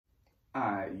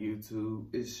Alright, YouTube,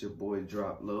 it's your boy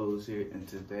Drop Lows here, and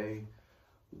today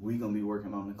we gonna be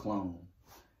working on the clone.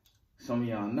 Some of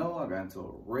y'all know I got into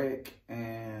a wreck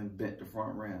and bent the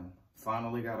front rim.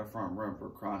 Finally got a front rim for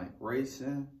chronic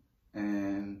racing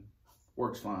and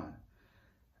works fine.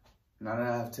 Now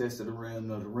that I've tested the rim,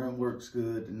 know the rim works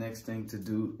good, the next thing to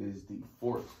do is the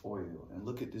fork oil. And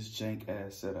look at this jank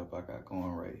ass setup I got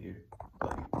going right here.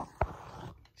 Like,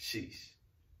 sheesh.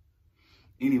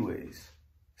 Anyways,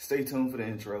 stay tuned for the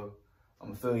intro. I'm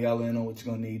gonna fill y'all in on what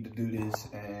you're gonna need to do this,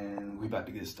 and we about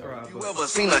to get started. You ever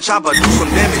seen a chopper do some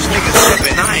damage, niggas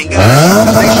stepping? I ain't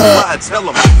got a tell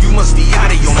them you must be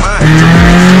out of your mind.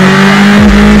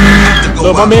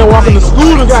 Look, my man walking the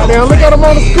scooter, goddamn. Look at him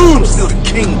on the scooter. I'm still the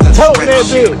king. Toting that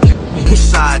bitch.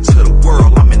 East side to the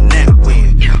world, I'm in that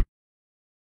wind.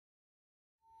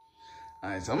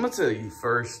 Alright, so I'm gonna tell you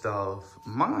first off,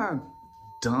 my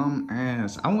dumb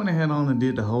ass, I went ahead on and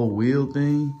did the whole wheel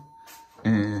thing.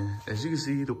 And as you can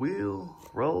see, the wheel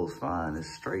rolls fine. It's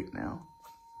straight now.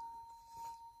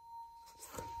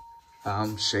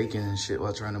 I'm shaking and shit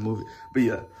while trying to move it. But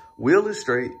yeah, wheel is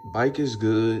straight, bike is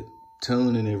good,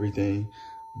 tune and everything.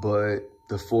 But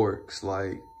the forks,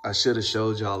 like, I should have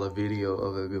showed y'all a video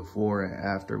of it before and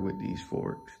after with these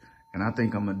forks. And I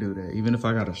think I'm gonna do that. Even if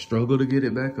I gotta struggle to get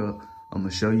it back up, I'm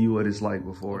gonna show you what it's like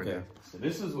before. Okay, so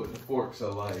this is what the forks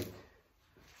are like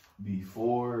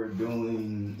before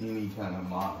doing any kind of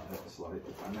mods. Like,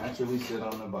 I naturally sit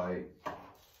on the bike.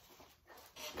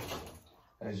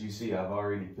 As you see, I've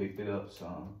already picked it up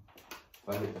some. If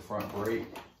I hit the front brake,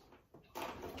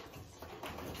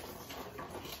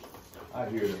 I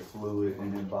hear the fluid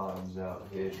and it bottoms out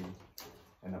heavy.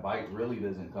 And the bike really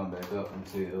doesn't come back up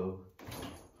until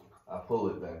I pull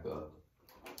it back up.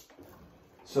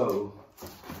 So,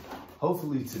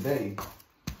 hopefully today,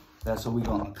 that's what we're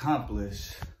gonna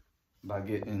accomplish by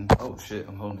getting, oh shit,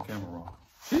 I'm holding the camera wrong.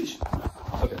 Sheesh.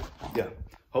 Okay, yeah.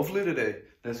 Hopefully today,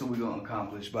 that's what we're gonna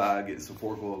accomplish by getting some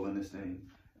fork oil in this thing.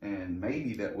 And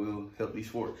maybe that will help these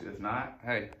forks. If not,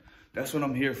 hey, that's what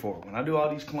I'm here for. When I do all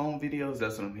these clone videos,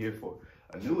 that's what I'm here for.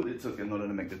 I knew what it took in order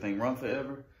to make the thing run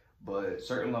forever, but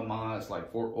certain little mods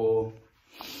like fork oil,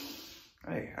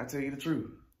 hey, I tell you the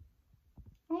truth,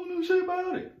 I don't know shit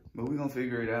about it. But we're gonna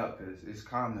figure it out because it's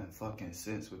common fucking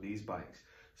sense with these bikes.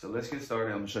 So let's get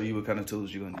started. I'm gonna show you what kind of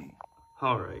tools you're gonna need.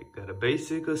 All right, got a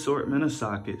basic assortment of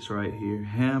sockets right here.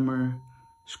 Hammer,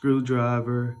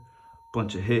 screwdriver,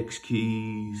 bunch of hex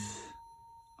keys,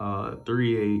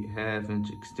 3/8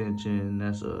 half-inch extension.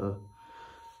 That's a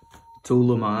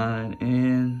tool of mine.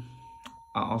 And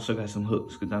I also got some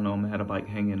hooks because I know I'm gonna have a bike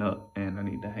hanging up and I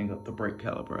need to hang up the brake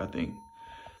caliper, I think.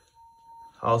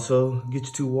 Also, get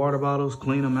your 2 water bottles,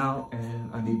 clean them out,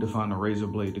 and I need to find a razor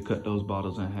blade to cut those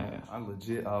bottles in half. I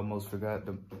legit almost forgot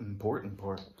the important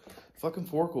part. Fucking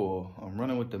fork oil. I'm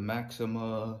running with the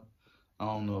Maxima. I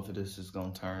don't know if this is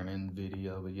gonna turn in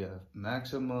video, but yeah,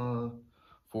 Maxima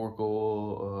fork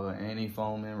oil,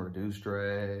 anti-foaming, reduced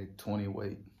drag, 20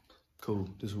 weight. Cool,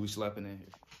 this is what we slapping in here.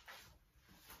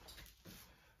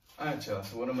 All right, y'all,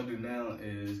 so what I'm gonna do now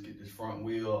is get this front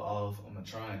wheel off. I'm gonna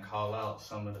try and call out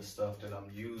some of the stuff that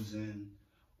I'm using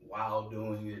while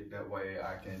doing it. That way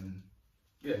I can,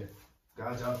 yeah,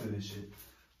 guide y'all through this shit.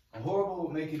 I'm horrible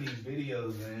with making these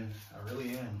videos, man. I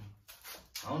really am.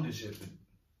 I don't do shit to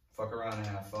fuck around and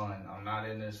have fun. I'm not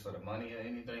in this for the money or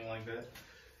anything like that.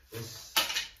 It's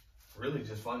really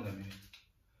just fun to me.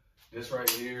 This right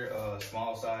here,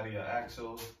 small side of your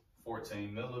axle,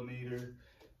 14 millimeter.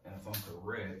 And if I'm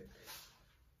correct,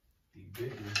 the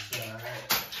bigger side,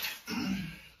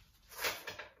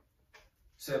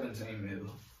 17 mil.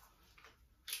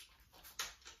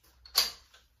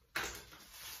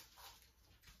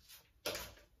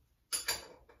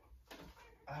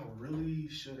 I really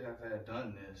should have had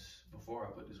done this before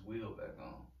I put this wheel back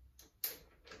on.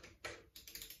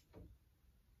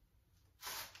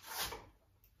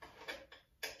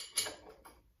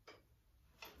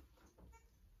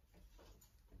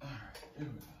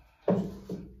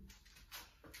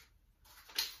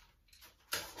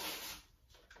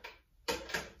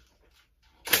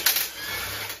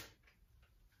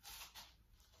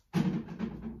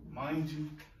 Mind you,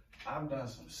 I've done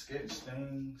some sketch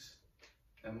things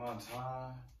in my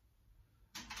time,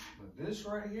 but this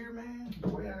right here, man, the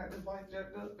way I got this bike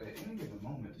jacked up, at any given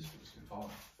moment, this bitch can fall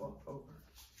the fuck over.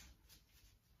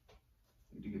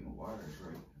 Need to get my wires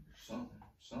right.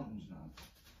 Something's not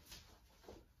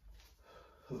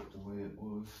hooked the way it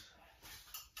was.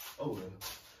 Oh well.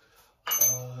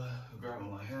 Grab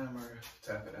my hammer,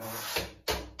 tap it out.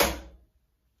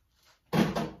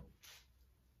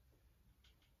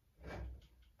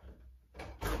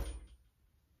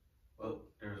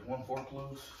 fork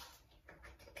loose.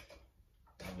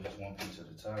 I'll just one piece of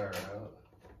the tire out.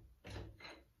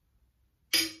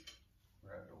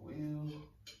 Grab the wheel.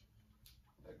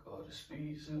 Let go of the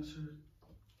speed sensor.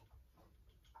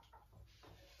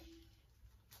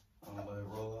 I'm gonna let it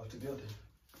roll off together.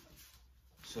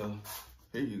 So,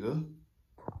 here you go.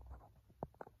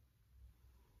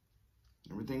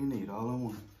 Everything you need, all in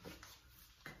one.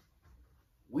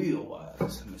 Wheel-wise,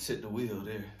 I'm gonna sit the wheel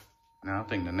there. Now I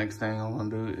think the next thing I wanna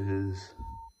do is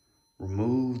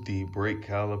remove the brake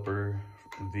caliper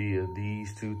via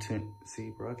these two see,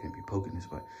 bro, I can't be poking this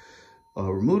way.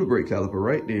 Remove the brake caliper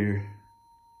right there,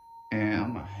 and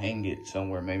I'm gonna hang it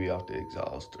somewhere, maybe off the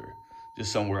exhaust or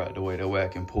just somewhere out the way. That way I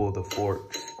can pull the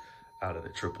forks out of the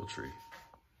triple tree.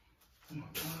 Oh my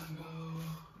God,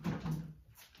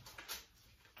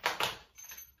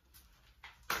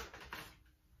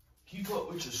 keep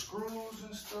up with your screws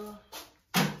and stuff.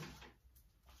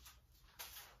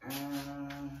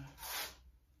 And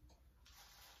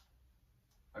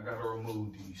I gotta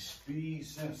remove the speed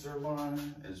sensor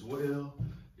line as well.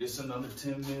 It's another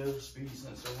 10 mil speed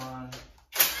sensor line.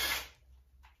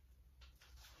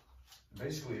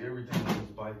 Basically everything on this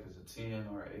bike is a 10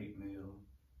 or 8 mil.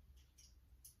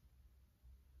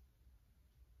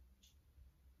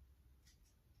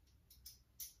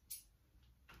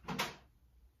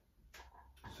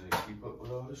 So you keep up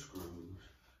with all the screws.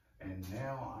 And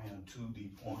now I am to the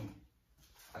point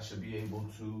I should be able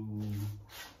to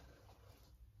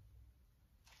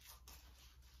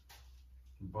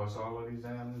bust all of these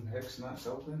damn hex nuts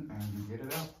open and get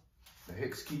it out. The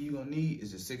hex key you're gonna need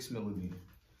is a 6mm.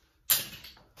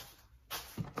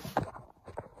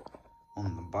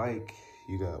 On the bike,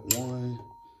 you got 1,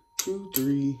 2,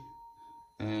 3,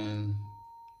 and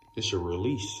it should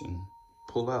release and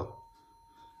pull out.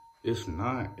 If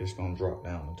not, it's gonna drop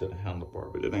down into the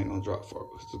handlebar, but it ain't gonna drop far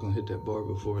because it's gonna hit that bar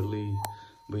before it leaves.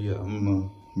 But yeah, I'm gonna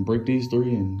break these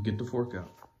 3 and get the fork out.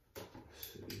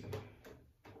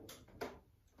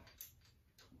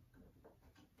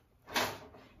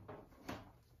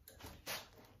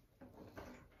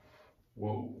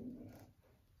 Whoa.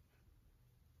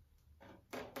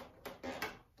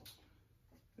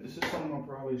 This is something I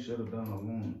probably should have done a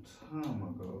long time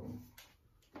ago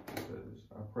because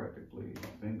I practically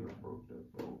finger broke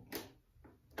that bolt.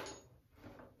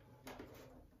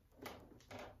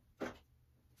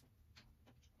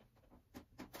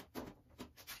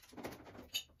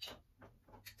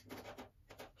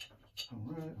 All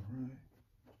right.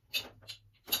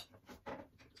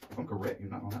 If I'm correct, you're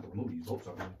not gonna have to remove these bolts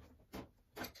already.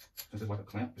 Since it's like a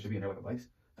clamp, it should be in there like a vise.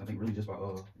 I think really just by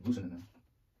loosening them,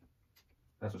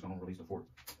 that's what's gonna release the fork.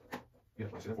 Yeah,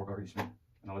 like, see that fork already spent,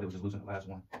 and all I did was just loosen the last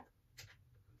one.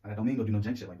 I don't mean go do no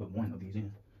jank shit like put one of these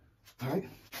in. All right,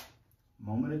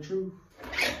 moment of truth.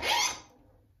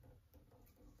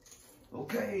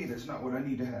 Okay, that's not what I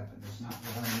need to happen. That's not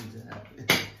what I need to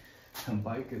happen. The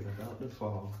bike is about to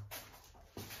fall.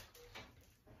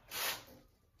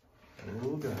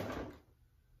 Oh God.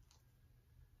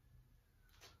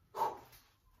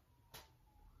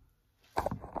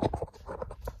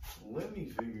 Let me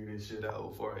figure this shit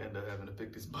out before I end up having to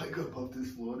pick this bike up off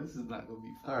this floor. This is not gonna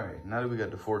be fun. All right, now that we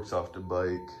got the forks off the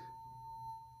bike,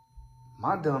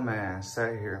 my dumb ass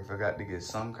sat here and forgot to get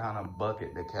some kind of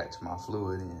bucket to catch my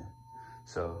fluid in.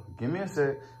 So give me a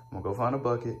sec, I'm gonna go find a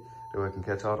bucket that way I can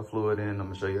catch all the fluid in. I'm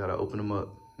gonna show you how to open them up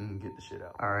and get the shit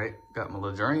out. All right, got my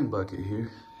little drain bucket here,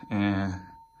 and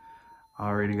I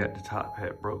already got the top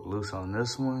hat broke loose on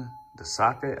this one. The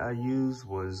socket I used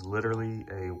was literally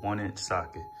a 1-inch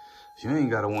socket. If you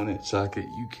ain't got a 1-inch socket,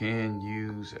 you can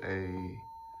use a,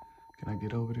 can I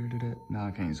get over there to that? No,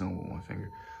 I can't zoom with one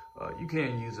finger. You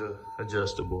can use a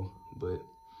adjustable, but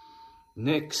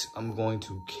next I'm going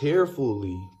to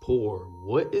carefully pour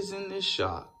what is in this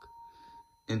shock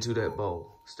into that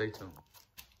bowl. Stay tuned.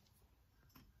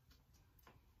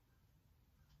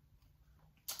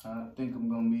 I think I'm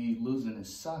gonna be losing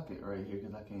this socket right here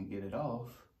because I can't get it off.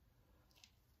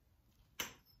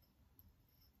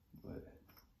 But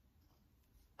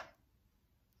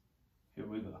here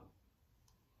we go.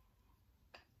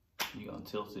 You're gonna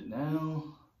tilt it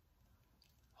down,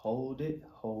 hold it,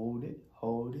 hold it,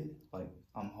 hold it. Like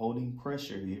I'm holding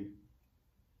pressure here.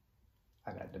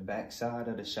 I got the back side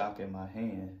of the shock in my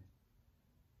hand.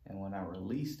 And when I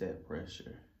release that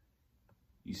pressure,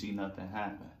 you see nothing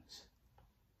happens.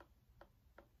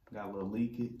 Got a little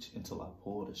leakage until I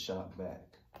pull the shock back.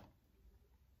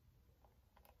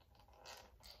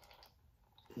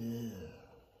 Yeah.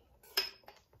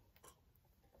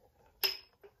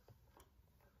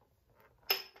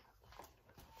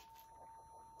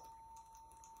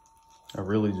 I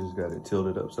really just got it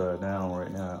tilted upside down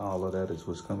right now. All is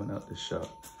what's coming out the shop.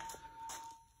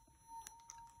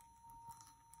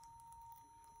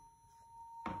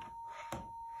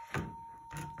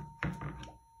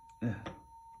 Yeah,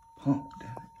 pump, damn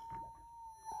it.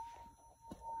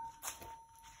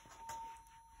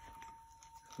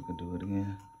 We can do it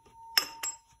again.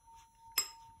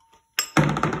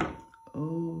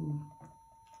 Oh.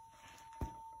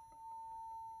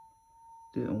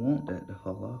 Didn't want that to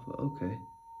fall off, but okay.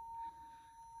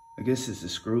 I guess it's a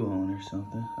screw on or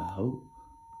something. I hope.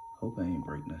 Hope I ain't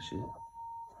break no shit.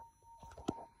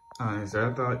 Alright, so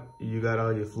after you got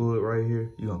all your fluid right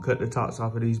here, you're gonna cut the tops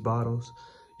off of these bottles.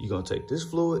 You're gonna take this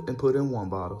fluid and put it in one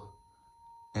bottle.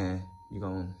 And you're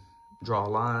gonna draw a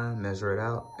line, measure it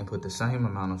out, and put the same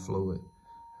amount of fluid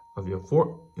of your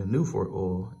new fork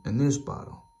oil in this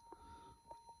bottle.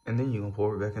 And then you're gonna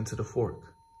pour it back into the fork.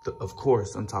 Of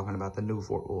course, I'm talking about the new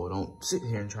fork oil. Don't sit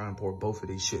here and try and pour both of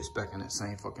these shits back in that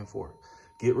same fucking fork.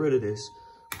 Get rid of this,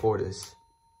 pour this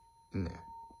in there.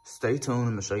 Stay tuned, I'm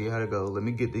gonna show you how to go. Let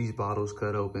me get these bottles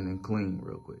cut open and clean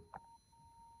real quick.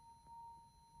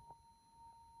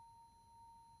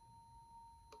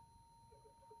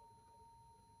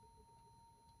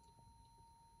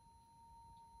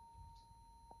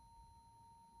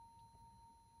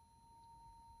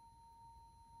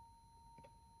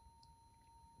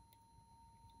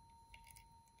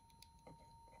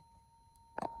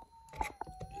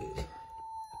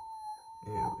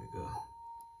 There we go.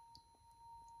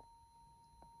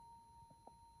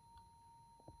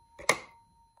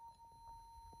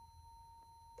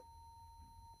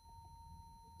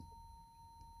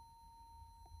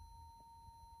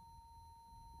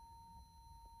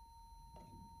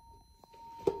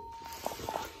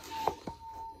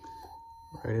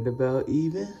 Right at about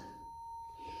even.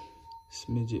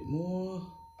 Smidge it more.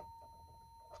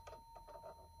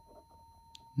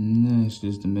 And that's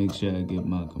just to make sure I get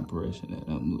my compression that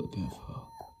I'm looking for.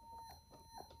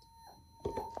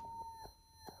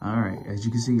 All right, as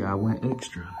you can see, I went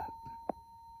extra.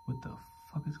 What the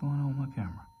fuck is going on with my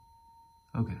camera?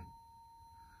 Okay.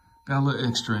 Got a little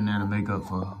extra in there to make up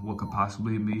for what could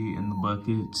possibly be in the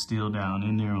bucket, still down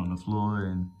in there on the floor.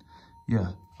 And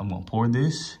yeah, I'm gonna pour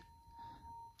this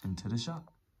into the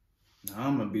shop. Now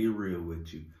I'm gonna be real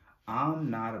with you. I'm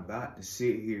not about to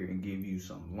sit here and give you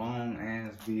some long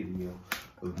ass video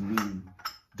of me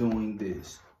doing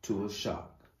this to a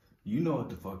shop. You know what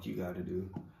the fuck you gotta do.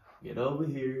 Get over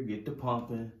here, get the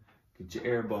pumping, get your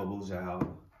air bubbles out,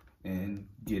 and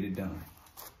get it done.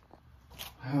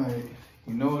 All right,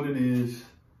 you know what it is.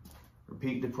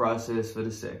 Repeat the process for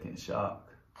the second shock.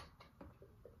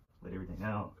 Let everything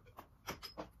out.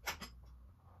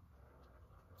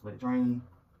 Let it drain.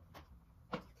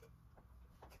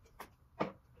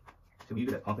 So when you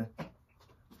do that pumping,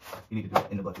 you need to do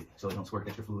that in the bucket so it don't squirt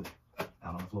extra fluid out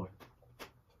on the floor.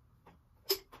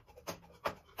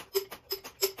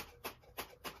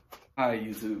 Alright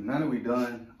YouTube, now that we're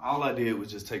done, all I did was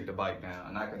just take the bike down,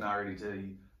 and I can already tell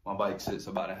you my bike sits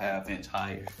about a ½ inch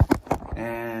higher.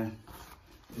 And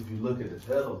if you look at the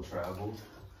pedal travel,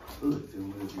 ooh, it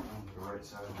feels weird on the right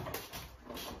side.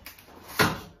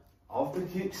 Off the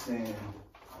kickstand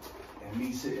and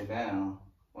me sitting down,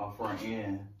 my front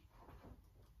end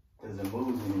doesn't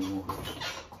move anymore.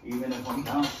 Even if I'm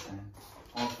bouncing,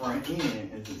 my front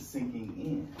end isn't sinking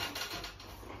in.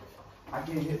 I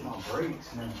can hit my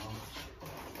brakes now,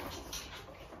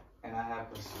 and I have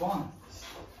response.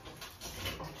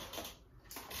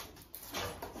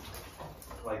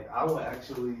 Like, I will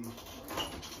actually,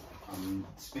 I'm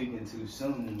speaking too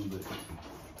soon, but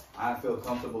I feel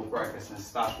comfortable practicing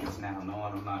stockies now,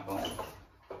 knowing I'm not going to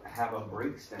have a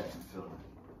brake stacking feeling.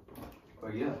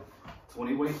 But yeah,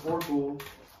 20 weight fork pull,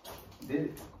 did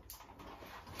it.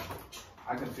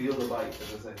 I can feel the bike,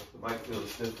 as I say, the bike feels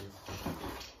stiffer.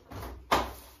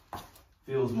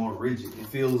 Feels more rigid. It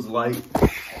feels like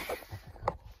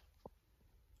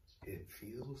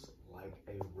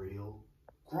a real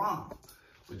Grom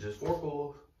with just fork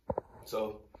pulls.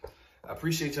 So I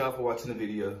appreciate y'all for watching the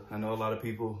video. I know a lot of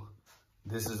people,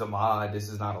 this is a mod. This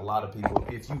is not a lot of people.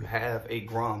 If you have a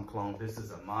Grom clone, this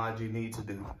is a mod you need to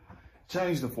do.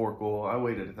 Change the fork oil. I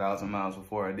waited 1,000 miles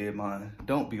before I did mine.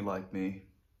 Don't be like me.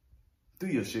 Do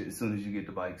your shit as soon as you get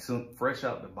the bike. So, fresh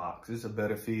out the box. It's a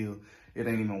better feel. It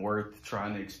ain't even worth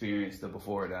trying to experience the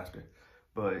before and after.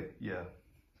 But yeah,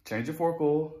 change your fork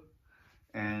oil,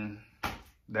 and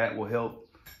that will help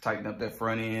tighten up that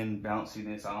front end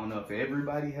bounciness. I don't know if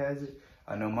everybody has it.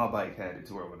 I know my bike had it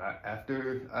to where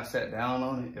after I sat down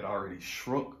on it, it already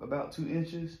shrunk about 2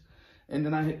 inches. And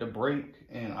then I hit the brake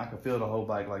and I could feel the whole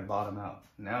bike like bottom out.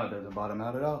 Now it doesn't bottom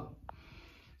out at all.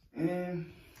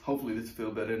 And hopefully this will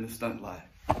feel better in the stunt life.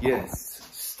 Yes,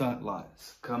 stunt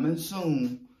lots coming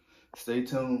soon. Stay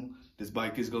tuned. This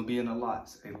bike is gonna be in the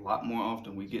lots a lot more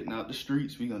often. We getting out the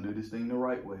streets. We gonna do this thing the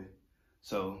right way.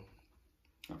 So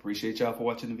I appreciate y'all for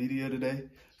watching the video today.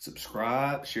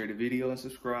 Subscribe, share the video and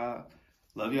subscribe.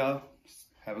 Love y'all.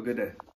 Have a good day.